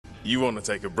You want to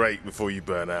take a break before you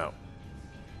burn out.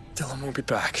 Dillon will be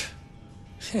back.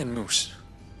 And Moose.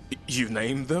 You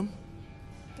named them?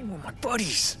 They were my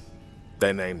buddies.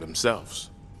 They named themselves.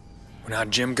 When our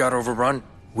gym got overrun,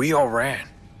 we all ran.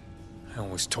 I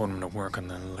always told them to work on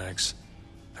their legs.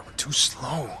 They were too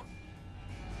slow.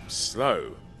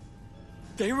 Slow?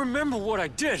 They remember what I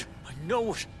did. I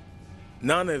know it.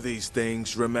 None of these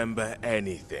things remember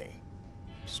anything.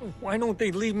 So why don't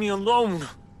they leave me alone?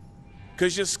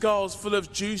 'Cause your skull's full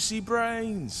of juicy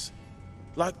brains.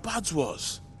 Like Bud's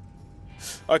was.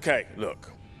 Okay,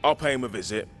 look. I'll pay him a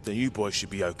visit, then you boys should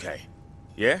be okay.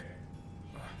 Yeah?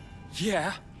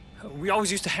 Yeah. We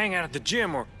always used to hang out at the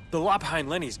gym or the lot behind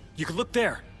Lenny's. You could look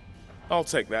there. I'll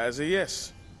take that as a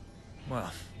yes.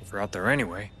 Well, if we're out there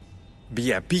anyway. But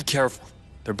yeah, be careful.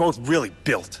 They're both really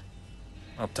built.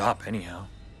 Up top, anyhow.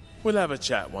 We'll have a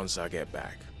chat once I get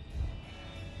back.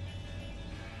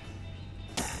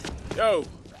 Yo,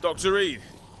 Dr. Reed.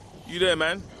 You there,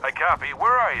 man? I copy.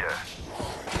 Where are you?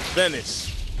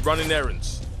 Venice. Running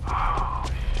errands. Oh,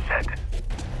 shit.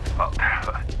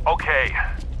 Okay.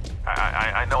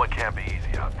 I know it can't be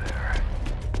easy out there.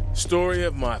 Story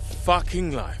of my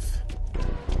fucking life.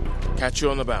 Catch you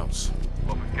on the bounce.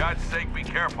 Well, for God's sake, be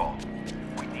careful.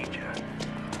 We need you.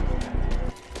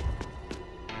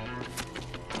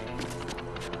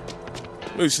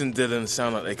 Moose and Dillon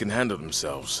sound like they can handle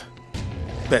themselves.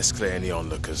 Best clear any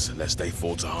onlookers, lest they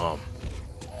fall to harm.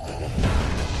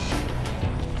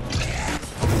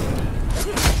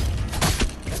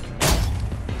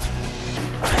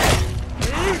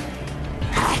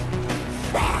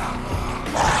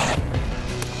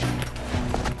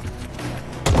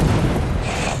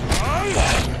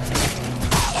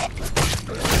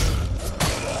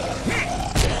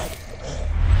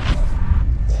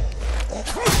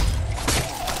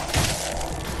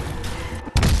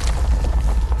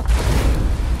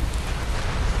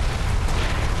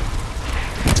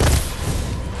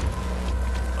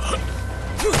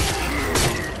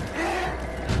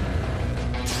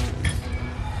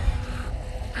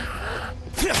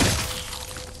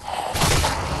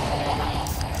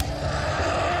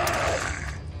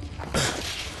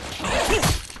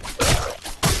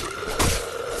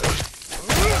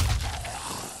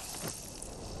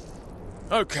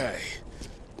 Okay,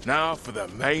 now for the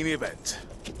main event.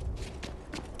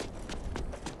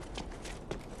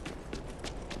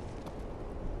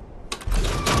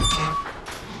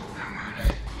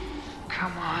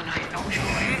 Come on, I know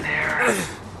you're in there.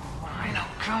 I know,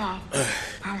 come on.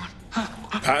 Come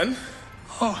on. Patton?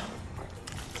 Oh.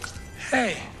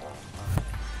 Hey.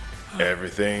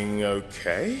 Everything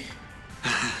okay?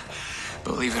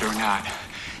 Believe it or not,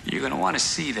 you're gonna want to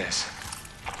see this.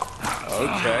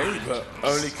 Okay, but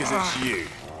only 'cause it's you.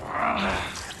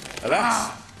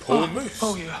 That's Paul Moose.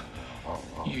 Oh, yeah.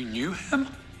 You knew him?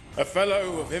 A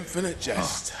fellow of infinite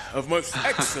jest, of most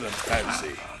excellent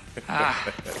fancy.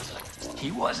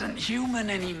 He wasn't human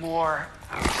anymore.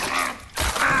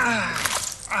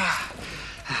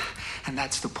 And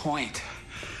that's the point.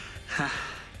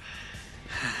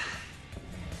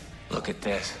 Look at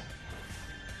this.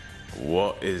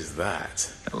 What is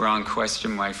that? The wrong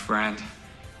question, my friend.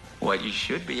 What you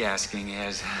should be asking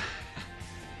is,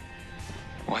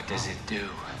 what does it do?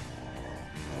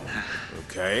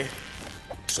 Okay.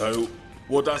 So,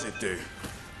 what does it do?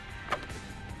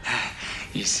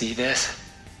 You see this?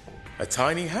 A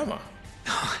tiny hammer.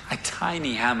 A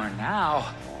tiny hammer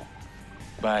now,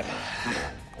 but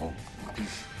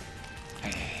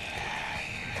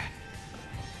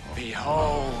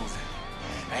behold,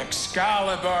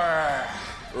 Excalibur!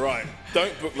 Right,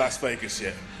 don't book Las Vegas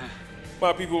yet.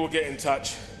 Well, people will get in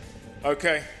touch.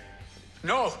 Okay?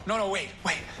 No, wait.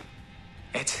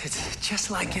 It's just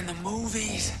like in the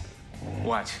movies.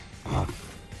 Watch. Oh!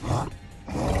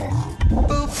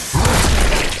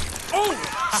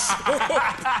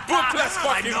 Book Las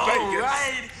fucking Vegas!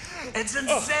 Right? It's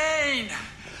insane.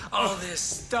 All this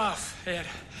stuff, it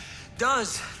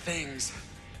does things.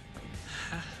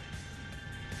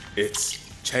 It's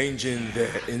changing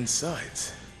their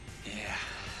insides. Yeah.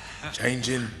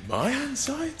 Changing my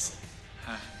insides?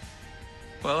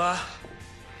 Well,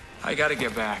 I gotta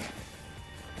get back.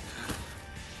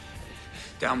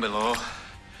 Down below.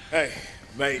 Hey,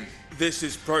 mate, this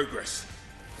is progress.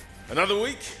 Another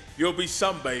week, you'll be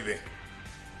sunbathing.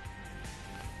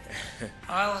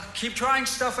 I'll keep trying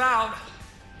stuff out.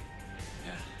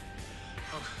 Yeah.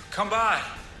 Oh, come by.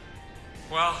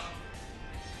 Well,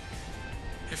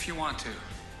 if you want to.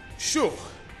 Sure.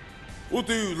 We'll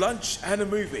do lunch and a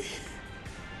movie.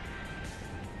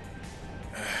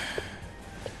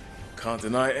 Can't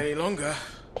deny it any longer.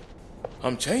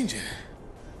 I'm changing.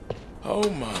 Oh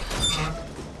my.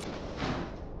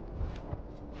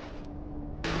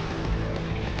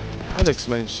 Alex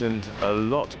mentioned a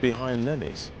lot behind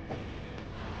Lenny's.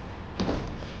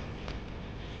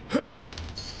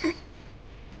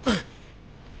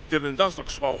 Dillon does look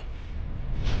swole.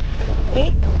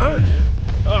 Oh!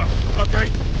 Okay.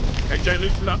 AJ,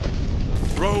 loosen up.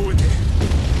 Roll with it.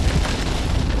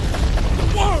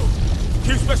 Whoa!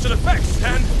 Cue special effects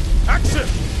and action!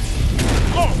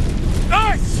 Oh!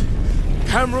 Nice!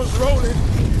 Cameras rolling.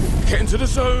 Get into the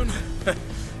zone.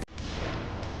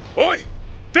 Oi!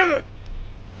 Dillon!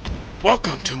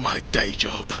 Welcome to my day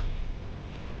job.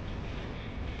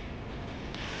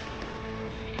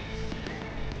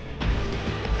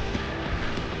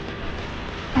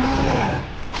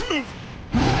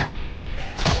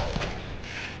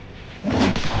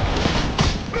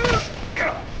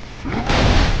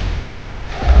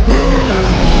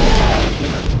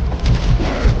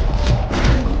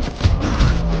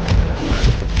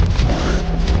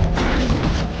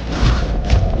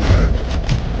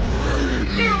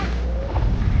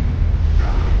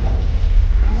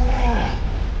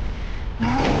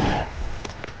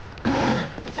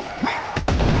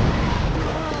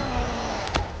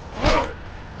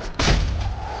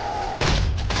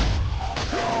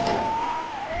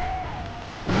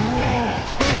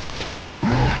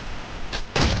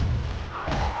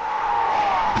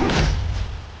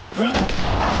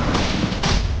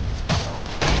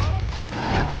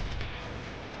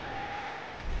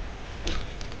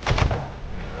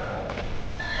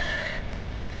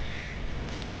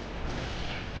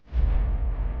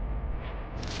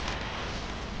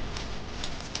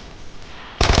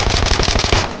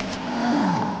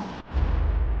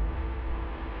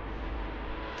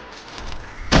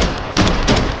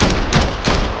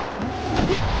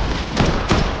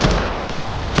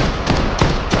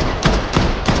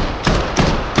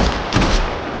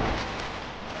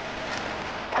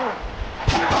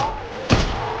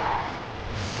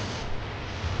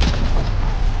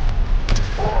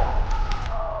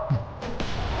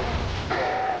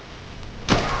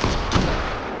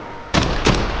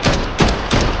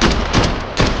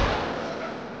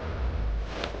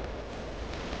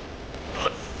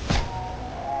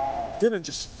 Dillon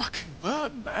just fucking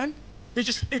burned, man. He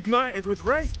just ignited with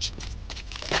rage.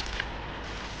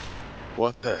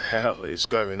 What the hell is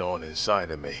going on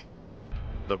inside of me?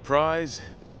 The prize?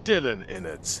 Dillon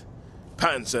innards.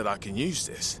 Patton said I can use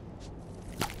this.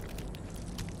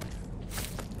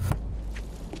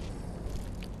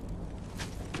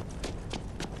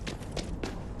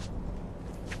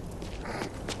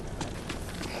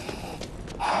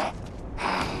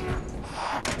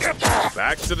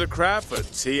 Back to the crab for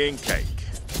tea and cake.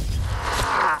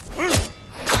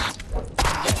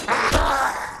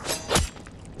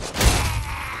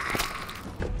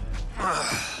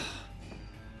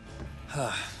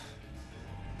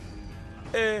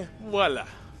 Voila.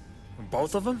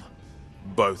 Both of them?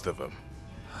 Both of them.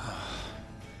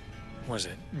 Was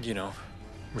it,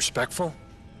 respectful?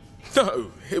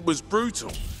 No, it was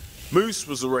brutal. Moose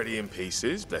was already in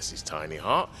pieces, bless his tiny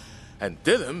heart, and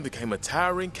Dillon became a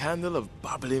towering candle of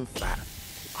bubbling fat.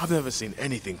 I've never seen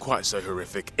anything quite so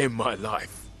horrific in my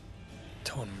life.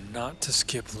 Told him not to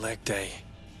skip leg day.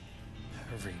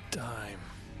 Every dime.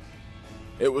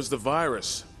 It was the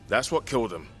virus. That's what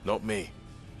killed him, not me.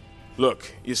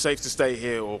 Look, you're safe to stay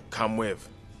here or come with.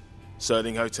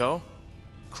 Serling Hotel?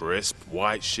 Crisp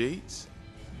white sheets?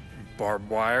 Barbed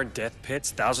wire, death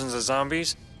pits, thousands of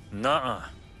zombies? Nuh-uh.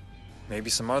 Maybe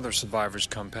some other survivors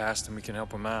come past and we can help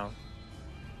them out.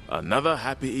 Another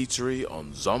happy eatery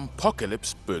on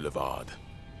Zompocalypse Boulevard.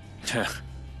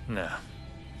 No.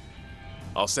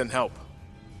 I'll send help.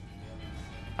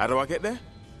 How do I get there?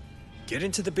 Get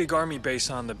into the big army base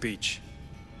on the beach.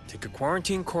 Take a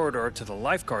quarantine corridor to the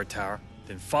lifeguard tower,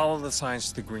 then follow the signs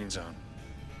to the green zone.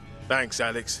 Thanks,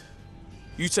 Alex.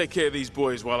 You take care of these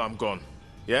boys while I'm gone,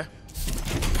 yeah?